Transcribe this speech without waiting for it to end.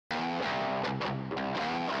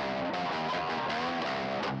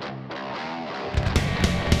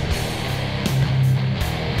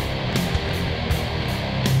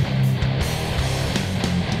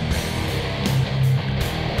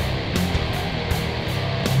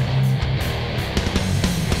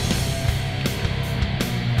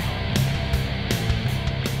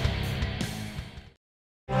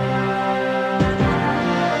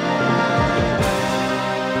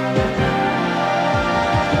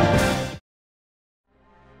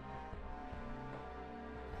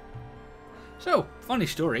So, funny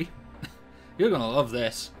story. You're gonna love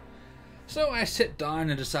this. So I sit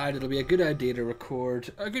down and decide it'll be a good idea to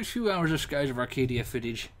record a good few hours of Skies of Arcadia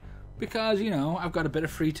footage. Because, you know, I've got a bit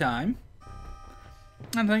of free time.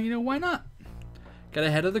 And I think, you know, why not? Get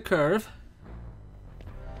ahead of the curve.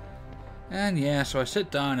 And yeah, so I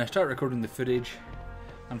sit down, I start recording the footage,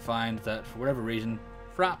 and find that, for whatever reason,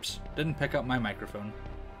 Fraps didn't pick up my microphone.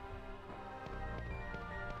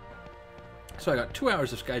 So I got 2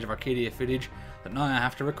 hours of Skies of Arcadia footage that now I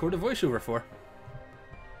have to record a voiceover for.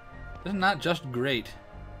 Isn't that just great?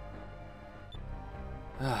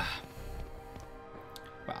 Well,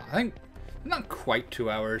 I think not quite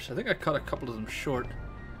 2 hours. I think I cut a couple of them short.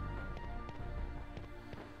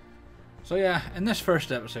 So yeah, in this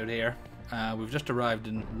first episode here, we've just arrived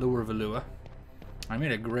in Lower Valuan. I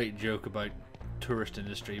made a great joke about tourist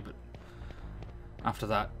industry, but after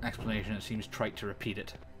that explanation it seems trite to repeat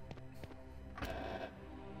it.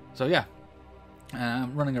 So yeah,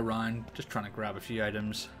 I'm running around, just trying to grab a few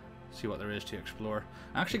items, see what there is to explore.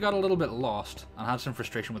 I actually got a little bit lost and had some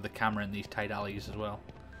frustration with the camera in these tight alleys as well.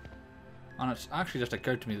 And it's actually just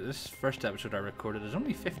occurred to me that this first episode I recorded is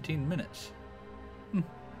only 15 minutes.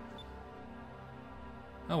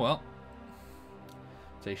 Oh well.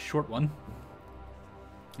 It's a short one.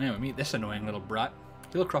 Anyway, meet this annoying little brat.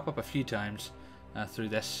 He'll crop up a few times through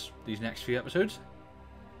these next few episodes.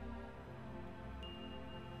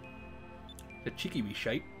 A cheeky wee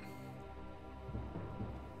shite.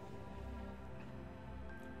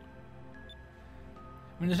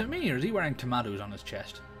 I mean, is it me or is he wearing tomatoes on his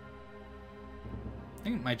chest? I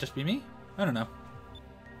think it might just be me. I don't know.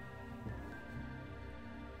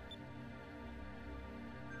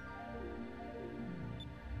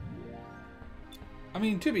 I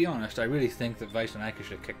mean, to be honest, I really think that Vice and Ika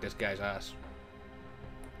should have kicked this guy's ass.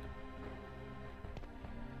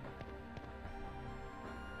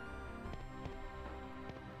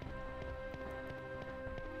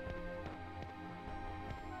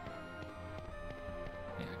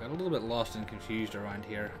 Yeah, I got a little bit lost and confused around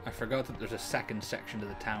here. I forgot that there's a second section to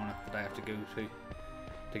the town that I have to go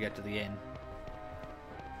to get to the inn.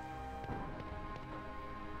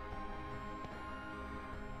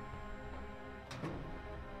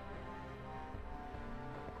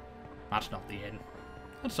 That's not the inn.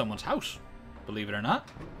 That's someone's house, believe it or not.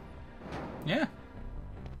 Yeah.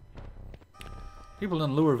 People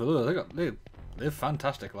in Lower Valuan, they live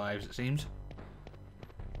fantastic lives, it seems.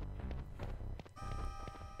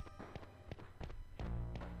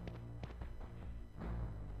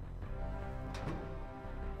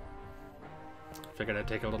 Figured I'd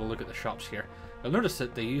take a little look at the shops here. You'll notice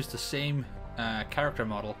that they use the same character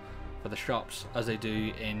model for the shops as they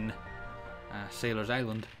do in Sailor's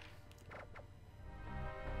Island.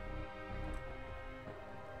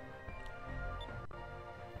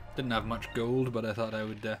 Didn't have much gold, but I thought I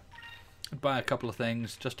would buy a couple of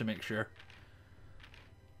things just to make sure.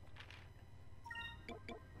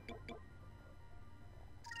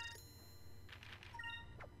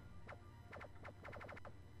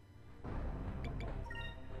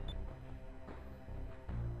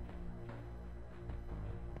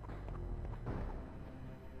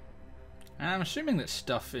 And I'm assuming that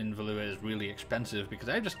stuff in Valuan is really expensive because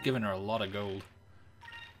I've just given her a lot of gold.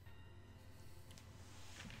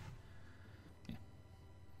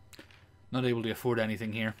 Not able to afford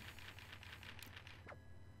anything here.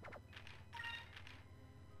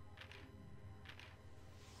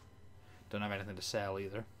 Don't have anything to sell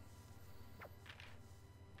either.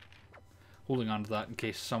 Holding on to that in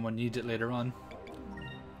case someone needs it later on.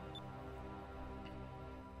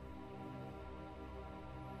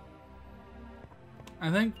 I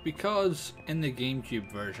think because in the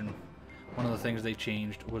GameCube version, one of the things they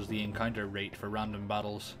changed was the encounter rate for random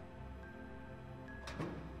battles.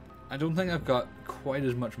 I don't think I've got quite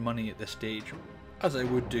as much money at this stage as I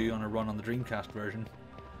would do on a run on the Dreamcast version,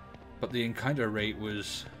 but the encounter rate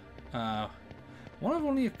was one of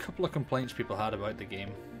only a couple of complaints people had about the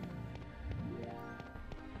game.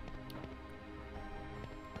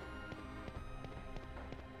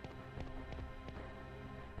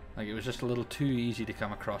 Like, it was just a little too easy to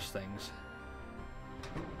come across things.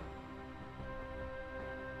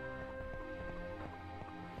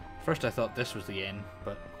 First I thought this was the inn,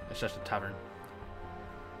 but it's just a tavern.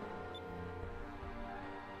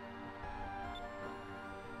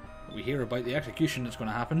 We hear about the execution that's going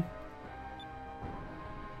to happen.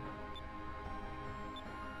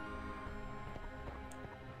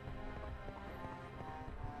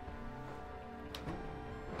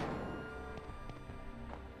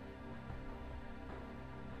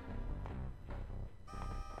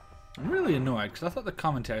 I'm really annoyed because I thought the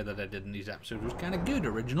commentary that I did in these episodes was kind of good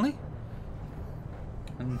originally.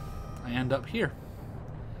 and I end up here,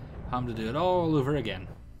 having to do it all over again.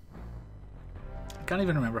 I can't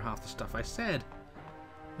even remember half the stuff I said.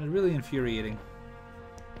 It was really infuriating.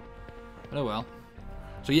 But oh well.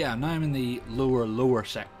 So yeah, now I'm in the lower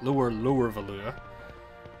Valua,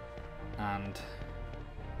 and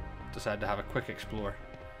decided to have a quick explore.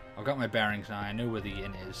 I've got my bearings now, I know where the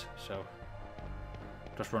inn is, so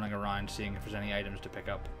just running around seeing if there's any items to pick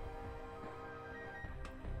up.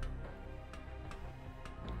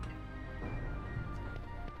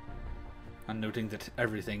 And noting that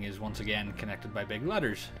everything is once again connected by big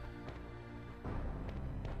ladders.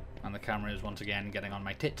 And the camera is once again getting on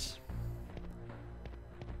my tits.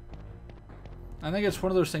 I think it's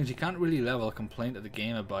one of those things you can't really level a complaint at the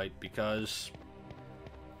game about, because,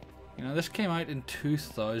 you know, this came out in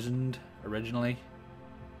 2000 originally,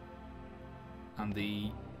 and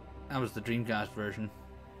that was the Dreamcast version.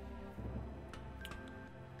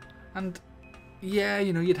 And yeah,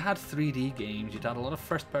 you know, you'd had 3D games, you'd had a lot of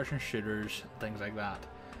first-person shooters, things like that,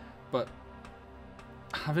 but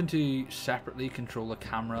having to separately control a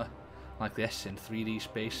camera like this in 3D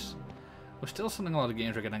space was still something a lot of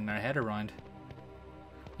games were getting their head around.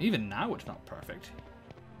 Even now it's not perfect.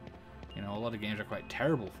 You know, a lot of games are quite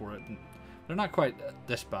terrible for it. They're not quite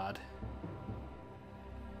this bad.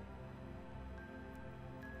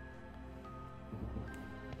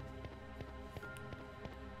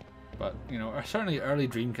 But, you know, certainly early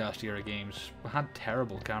Dreamcast era games had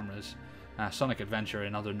terrible cameras. Sonic Adventure,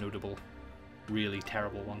 another notable, really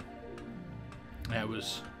terrible one. It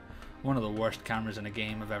was one of the worst cameras in a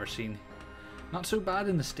game I've ever seen. Not so bad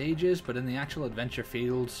in the stages, but in the actual adventure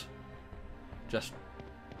fields, just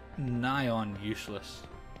nigh on useless.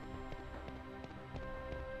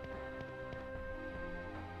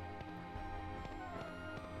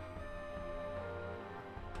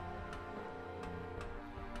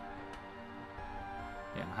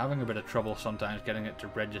 Yeah, I'm having a bit of trouble sometimes getting it to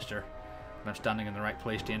register when I'm standing in the right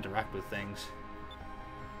place to interact with things.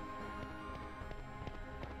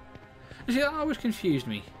 You see, that always confused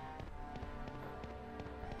me.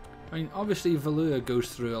 I mean, obviously Valua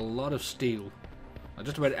goes through a lot of steel. Like,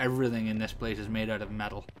 just about everything in this place is made out of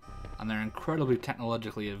metal, and they're incredibly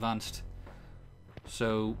technologically advanced.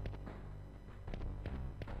 So,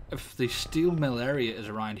 if the steel mill area is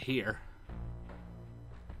around here,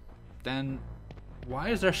 then why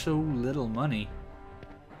is there so little money?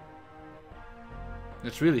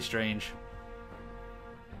 It's really strange.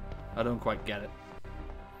 I don't quite get it.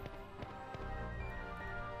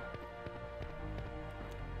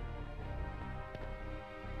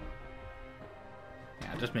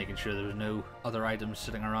 Just making sure there was no other items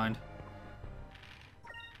sitting around.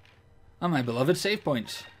 And my beloved save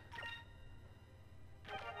points.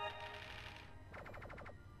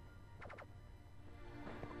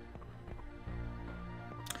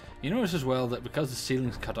 You notice as well that because the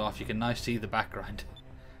ceiling's cut off, you can now see the background.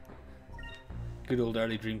 Good old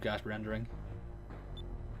early Dreamcast rendering.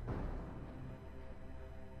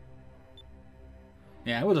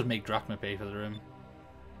 Yeah, we'll just make Drachma pay for the room.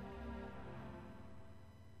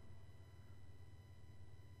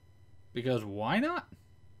 Because why not?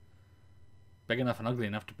 Big enough and ugly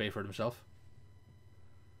enough to pay for it himself.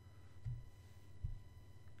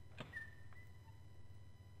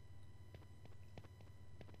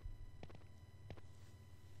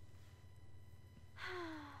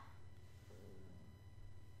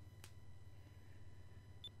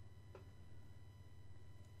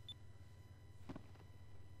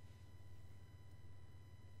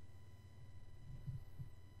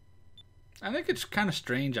 I think it's kind of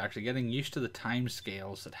strange actually getting used to the time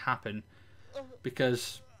scales that happen,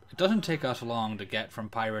 because it doesn't take us long to get from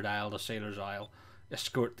Pirate Isle to Sailor's Isle,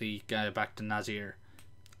 escort the guy back to Nazir,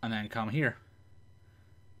 and then come here.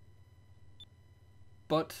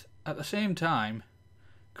 But at the same time,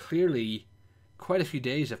 clearly quite a few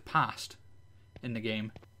days have passed in the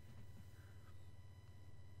game.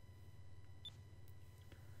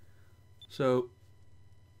 So,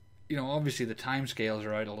 you know, obviously the time scales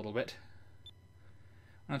are out a little bit.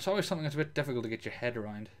 And it's always something that's a bit difficult to get your head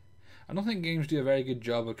around. I don't think games do a very good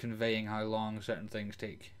job of conveying how long certain things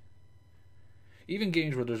take. Even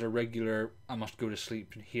games where there's a regular, I must go to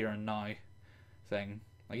sleep here and now thing.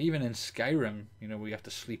 Like even in Skyrim, you know, we have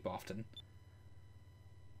to sleep often.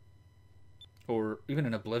 Or even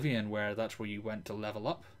in Oblivion, where that's where you went to level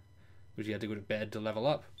up. Because you had to go to bed to level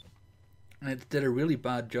up. And it did a really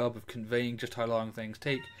bad job of conveying just how long things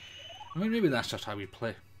take. I mean, maybe that's just how we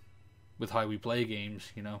play. With how we play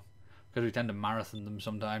games, you know, because we tend to marathon them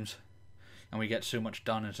sometimes, and we get so much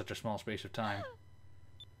done in such a small space of time.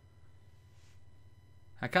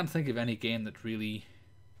 I can't think of any game that really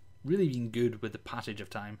really been good with the passage of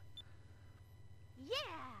time. Yeah.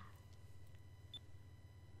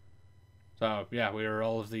 So yeah, we are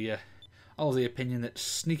all of the opinion that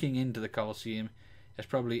sneaking into the Colosseum is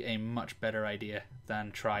probably a much better idea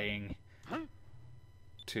than trying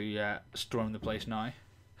to storm the place now.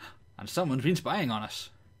 And someone's been spying on us.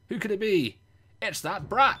 Who could it be? It's that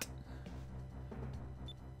brat!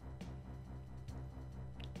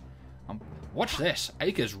 Watch this.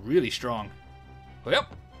 Aika's really strong.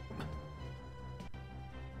 Yep.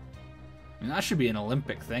 I mean, that should be an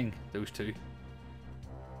Olympic thing, those two.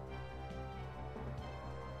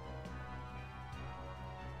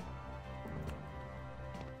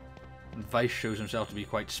 And Vice shows himself to be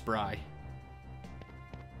quite spry.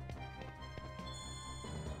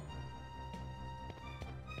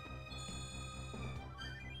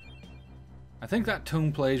 I think that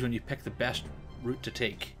tone plays when you pick the best route to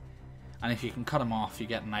take. And if you can cut him off, you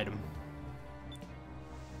get an item.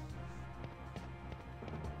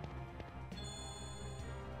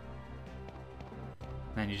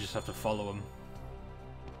 Then you just have to follow him.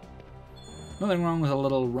 Nothing wrong with a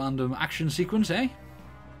little random action sequence, eh?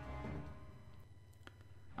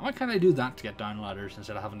 And why can't I do that to get down ladders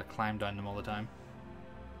instead of having to climb down them all the time?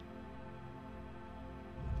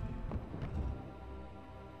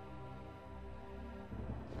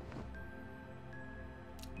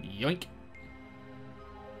 Yoink.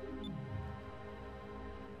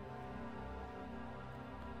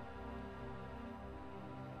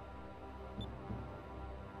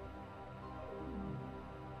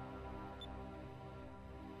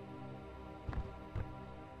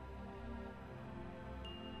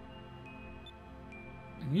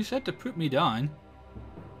 You said to put me down.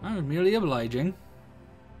 I was merely obliging.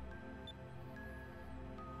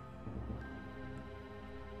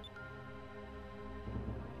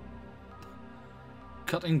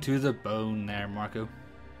 Cutting to the bone there, Marco.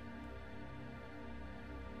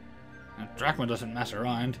 And Drachma doesn't mess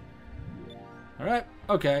around. Alright,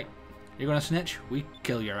 okay. You're gonna snitch? We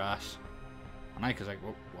kill your ass. And Ike's like,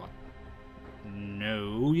 what?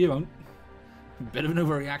 No, you won't. Bit of an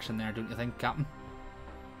overreaction there, don't you think, Captain?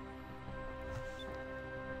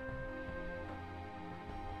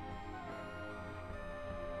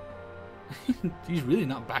 He's really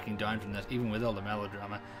not backing down from this, even with all the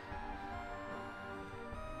melodrama.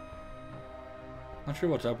 Not sure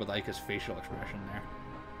what's up with Ika's facial expression there.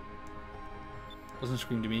 Doesn't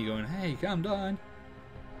scream to me going, hey, calm down.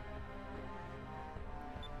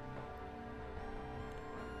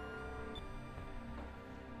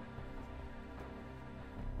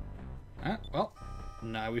 Well,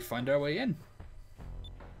 now we find our way in.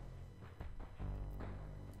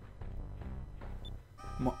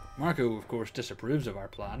 Marco, of course, disapproves of our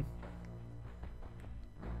plan.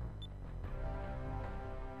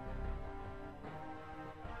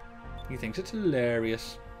 He thinks it's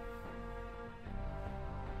hilarious.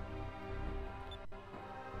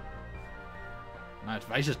 Now it's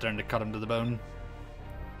Vice's turn to cut him to the bone.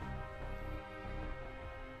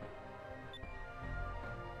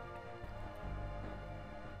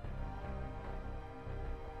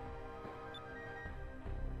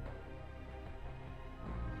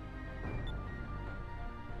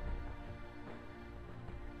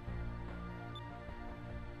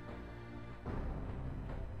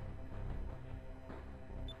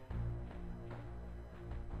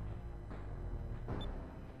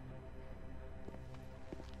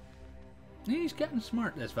 He's getting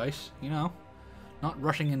smart, this Vice, you know. Not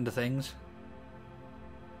rushing into things.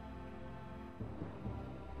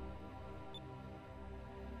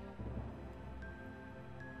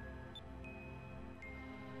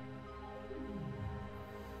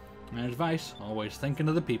 And there's Vice, always thinking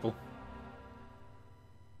of the people.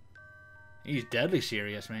 He's deadly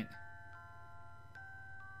serious, mate.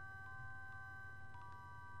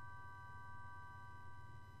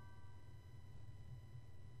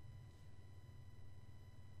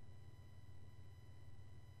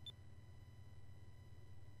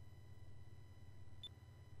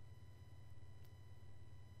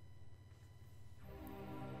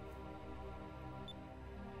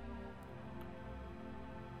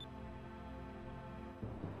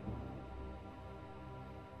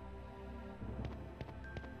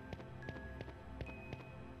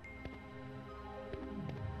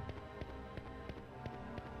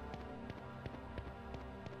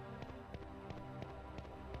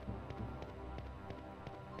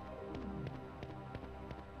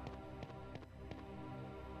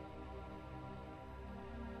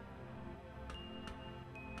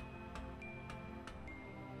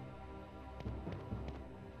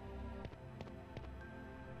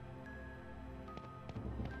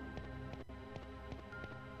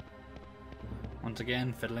 Once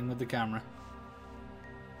again, fiddling with the camera.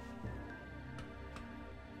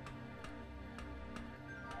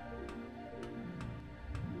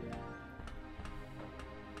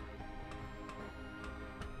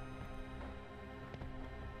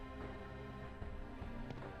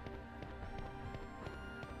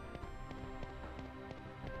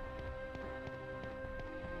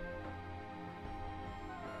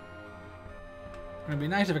 It'd be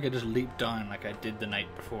nice if I could just leap down like I did the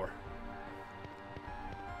night before.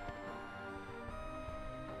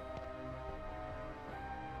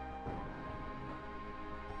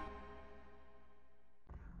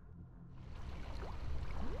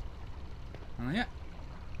 Oh yeah.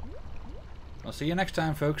 I'll see you next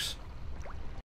time, folks.